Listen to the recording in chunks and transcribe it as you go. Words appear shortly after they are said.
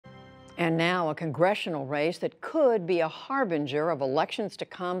And now a congressional race that could be a harbinger of elections to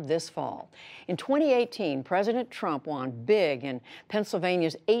come this fall. In 2018, President Trump won big in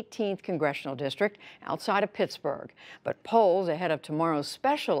Pennsylvania's 18th congressional district outside of Pittsburgh. But polls ahead of tomorrow's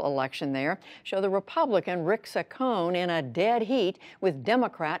special election there show the Republican Rick Saccone in a dead heat with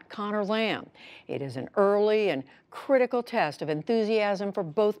Democrat Conor. It is an early and critical test of enthusiasm for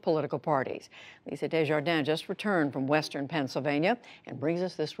both political parties. Lisa Desjardins just returned from Western Pennsylvania and brings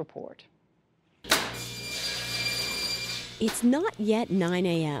us this report. It's not yet 9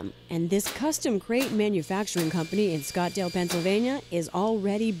 a.m., and this custom crate manufacturing company in Scottsdale, Pennsylvania is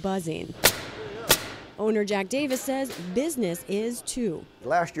already buzzing. Owner Jack Davis says business is too.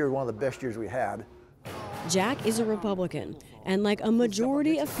 Last year was one of the best years we had. Jack is a Republican, and like a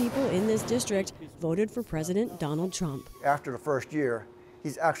majority of people in this district, voted for President Donald Trump. After the first year,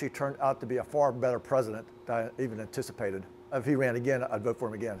 he's actually turned out to be a far better president than I even anticipated. If he ran again, I'd vote for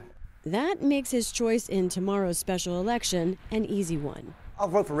him again. That makes his choice in tomorrow's special election an easy one. I'll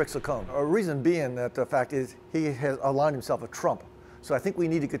vote for Rick Saccone. A reason being that the fact is he has aligned himself with Trump. So I think we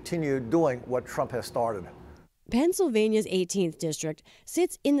need to continue doing what Trump has started. Pennsylvania's 18th district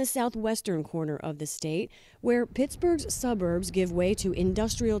sits in the southwestern corner of the state, where Pittsburgh's suburbs give way to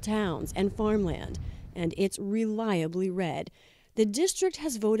industrial towns and farmland, and it's reliably red. The district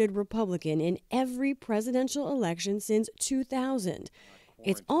has voted Republican in every presidential election since 2000.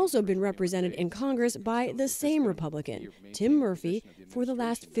 It's also been represented in Congress by the same Republican, Tim Murphy, for the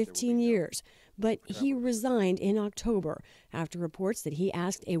last 15 years. But he resigned in October after reports that he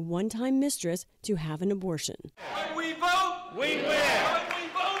asked a one-time mistress to have an abortion. When we vote, we win. When we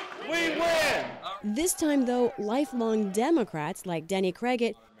vote, we win. This time, though, lifelong Democrats like Denny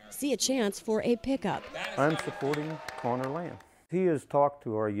Craigett see a chance for a pickup. I'm supporting Conor. He has talked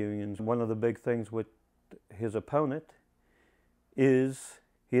to our unions. One of the big things with his opponent is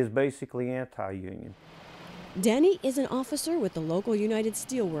he is basically anti-union. Denny is an officer with the local United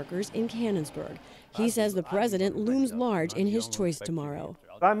Steelworkers in Canonsburg. He says the president looms large in his choice tomorrow.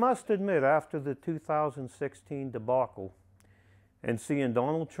 I must admit, after the 2016 debacle and seeing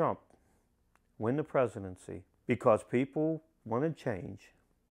Donald Trump win the presidency because people wanted change,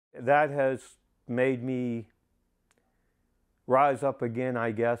 that has made me rise up again,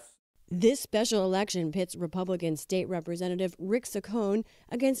 I guess. This special election pits Republican State Representative Rick Saccone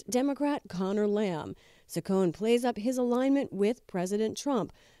against Democrat Conor. Saccone plays up his alignment with President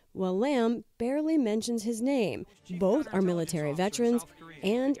Trump, while Lamb barely mentions his name. Both are military veterans,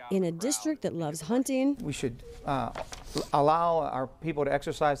 and in a district that loves hunting. We should allow our people to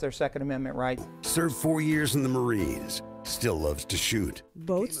exercise their Second Amendment rights. Served 4 years in the Marines, still loves to shoot.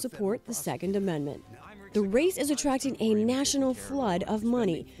 Both support the Second Amendment. The race is attracting a national flood of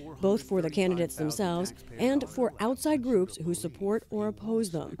money, both for the candidates themselves and for outside groups who support or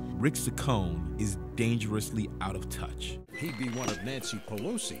oppose them. Rick Saccone is dangerously out of touch. He'd be one of Nancy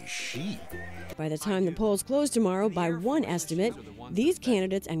Pelosi's sheep. By the time the polls close tomorrow, by one estimate, these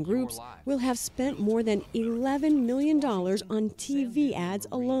candidates and groups will have spent more than $11 million on TV ads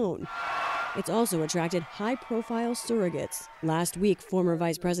alone. It's also attracted high-profile surrogates. Last week, former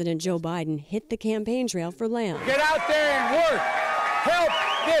Vice President Joe Biden hit the campaign trail for Lamb. Get out there and work. Help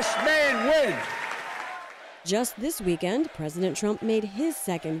this man win. Just this weekend, President Trump made his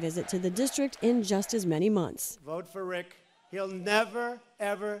second visit to the district in just as many months. Vote for Rick. He'll never,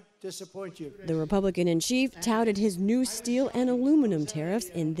 ever disappoint you. The Republican-in-chief touted his new steel and aluminum tariffs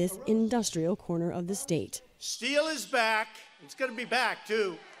in this industrial corner of the state. Steel is back. It's going to be back,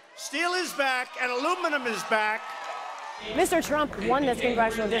 too. Steel is back and aluminum is back. Mr. Trump won this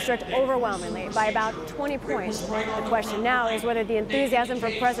congressional district overwhelmingly by about 20 points. The question now is whether the enthusiasm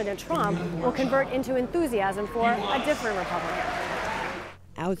for President Trump will convert into enthusiasm for a different Republican.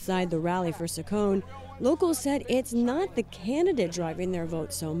 Outside the rally for Saccone, locals said it's not the candidate driving their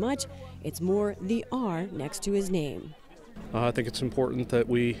vote so much, it's more the R next to his name. I think it's important that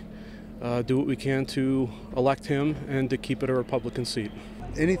we do what we can to elect him and to keep it a Republican seat.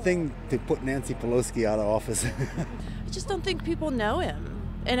 Anything to put Nancy Pelosi out of office. I just don't think people know him.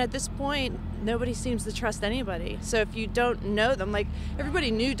 And at this point, nobody seems to trust anybody. So if you don't know them, like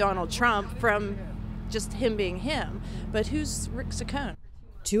everybody knew Donald Trump from just him being him, but who's Rick Saccone?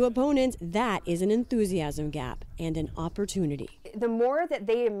 To opponents, that is an enthusiasm gap and an opportunity. The more that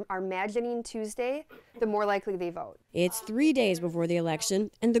they are imagining Tuesday, the more likely they vote. It's 3 days before the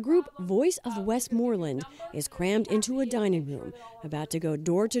election, and the group Voice of Westmoreland is crammed into a dining room, about to go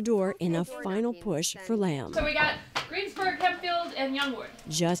door to door in a final push for Lamb. So we got Greensburg, Hempfield, and Youngwood.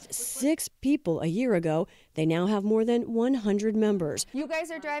 Just 6 people a year ago, they now have more than 100 members. You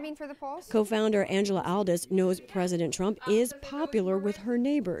guys are driving for the polls? Co-founder Angela Aldis knows President Trump is popular with her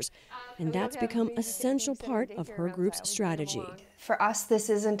neighbors, and that's become a central part of her group's strategy. For us, this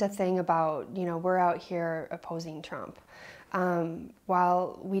isn't a thing about, we're out here opposing Trump.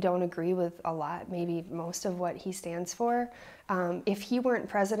 While we don't agree with a lot, maybe most of what he stands for, if he weren't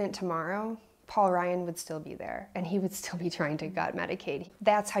president tomorrow, Paul Ryan would still be there, and he would still be trying to gut Medicaid.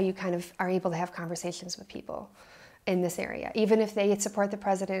 That's how you kind of are able to have conversations with people in this area. Even if they support the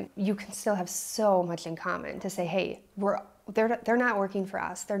president, you can still have so much in common to say, hey, they're not working for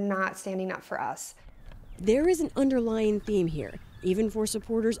us. They're not standing up for us. There is an underlying theme here, even for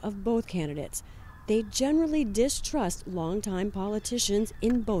supporters of both candidates. They generally distrust longtime politicians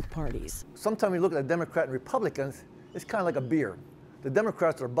in both parties. Sometimes you look at the Democrat and Republicans, it's kind of like a beer. The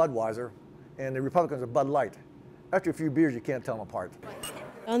Democrats are Budweiser, and the Republicans are Bud Light. After a few beers, you can't tell them apart.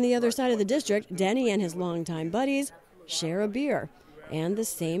 On the other side of the district, Denny and his longtime buddies share a beer and the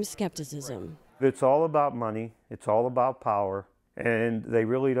same skepticism. It's all about money, it's all about power, and they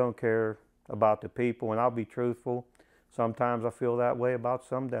really don't care about the people. And I'll be truthful, sometimes I feel that way about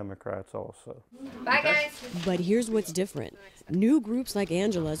some Democrats also. Bye, guys. But here's what's different. New groups like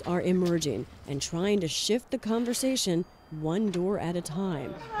Angela's are emerging and trying to shift the conversation one door at a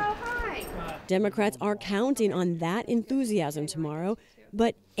time. Democrats are counting on that enthusiasm tomorrow,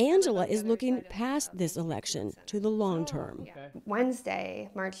 but Angela is looking past this election to the long term. Wednesday,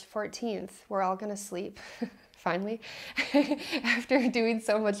 March 14th, we're all going to sleep, finally, after doing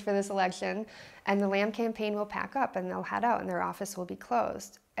so much for this election. And the Lamb campaign will pack up and they'll head out and their office will be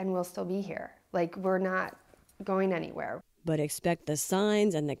closed and we'll still be here. Like, we're not going anywhere. But expect the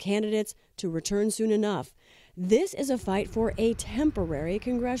signs and the candidates to return soon enough. This is a fight for a temporary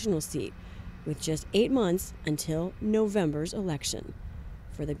congressional seat, with just 8 months until November's election.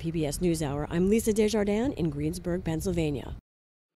 For the PBS NewsHour, I'm Lisa Desjardins in Greensburg, Pennsylvania.